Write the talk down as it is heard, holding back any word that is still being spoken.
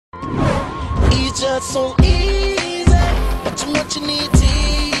It's just so easy, but too much you need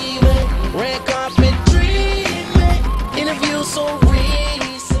TV. Red carpet treatment, interview so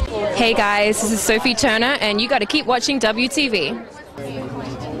recent. Hey guys, this is Sophie Turner, and you got to keep watching WTV.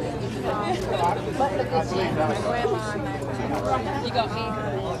 You got me.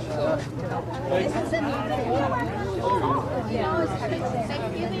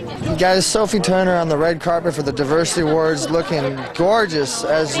 Guys, Sophie Turner on the red carpet for the Diversity Awards, looking gorgeous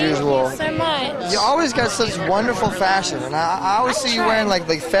as usual. Thank you so much. You always got such wonderful fashion, and I always see you wearing like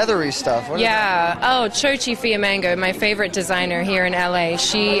feathery stuff. What Yeah. Oh, Chochi Fiamango, my favorite designer here in LA.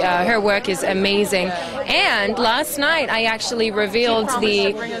 Her work is amazing. And last night I actually revealed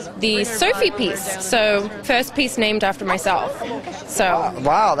the Sophie piece. So first piece named after myself. So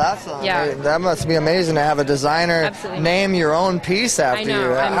wow, that's that must be amazing to have a designer name your own piece after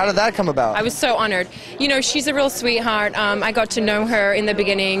you. How did that come about? I was so honored. You know, she's a real sweetheart. I got to know her in the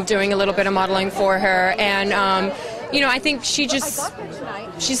beginning, doing a little bit of modeling for her, and you know, I think she's just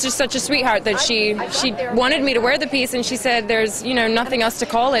such a sweetheart that she wanted me to wear the piece, and she said there's, you know, nothing else to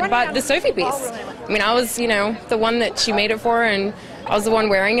call it but the Sophie piece. I mean, I was, you know, the one that she made it for, and I was the one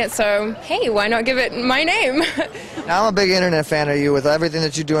wearing it, so hey, why not give it my name? Now, I'm a big internet fan of you with everything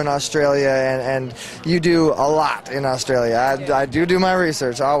that you do in Australia, and you do a lot in Australia. I do my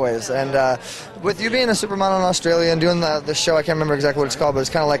research always, and with you being a supermodel in Australia and doing the show, I can't remember exactly what it's called, but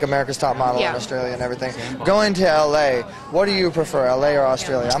it's kind of like America's Top Model in Australia and everything. Going to LA, what do you prefer, LA or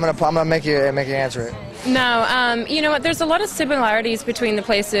Australia? I'm gonna make you answer it. No, you know what, there's a lot of similarities between the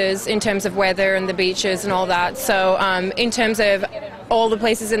places in terms of weather and the beaches and all that. So in terms of all the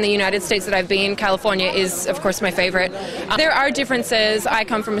places in the United States that I've been, California is, of course, my favorite. There are differences. I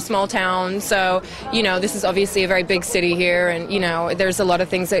come from a small town, so, you know, this is obviously a very big city here, and, you know, there's a lot of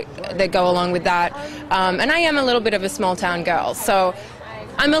things that go along with that. And I am a little bit of a small town girl, so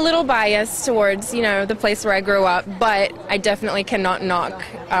I'm a little biased towards, you know, the place where I grew up, but I definitely cannot knock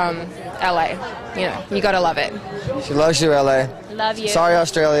LA. You know, you gotta love it. She loves you, LA. Love you. Sorry,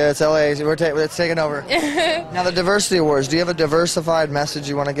 Australia, it's LA. It's taking over. Now, the Diversity Awards, do you have a diversified message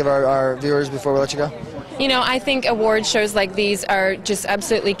you want to give our viewers before we let you go? You know, I think award shows like these are just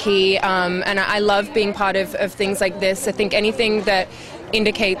absolutely key, and I love being part of things like this. I think anything that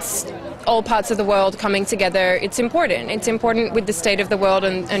indicates all parts of the world coming together, it's important. It's important with the state of the world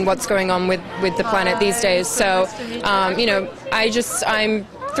and what's going on with the planet these days. So, you know, I'm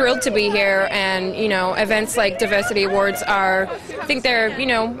thrilled to be here, and, you know, events like Diversity Awards I think they're, you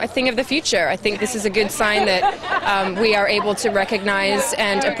know, a thing of the future. I think this is a good sign that we are able to recognize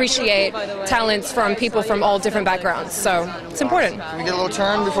and appreciate talents from people from all different backgrounds. So it's important. Can we get a little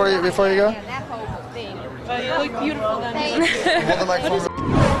turn before you go? You look beautiful then. Hold the microphone.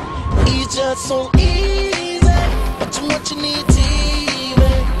 It's just so easy, but too much you need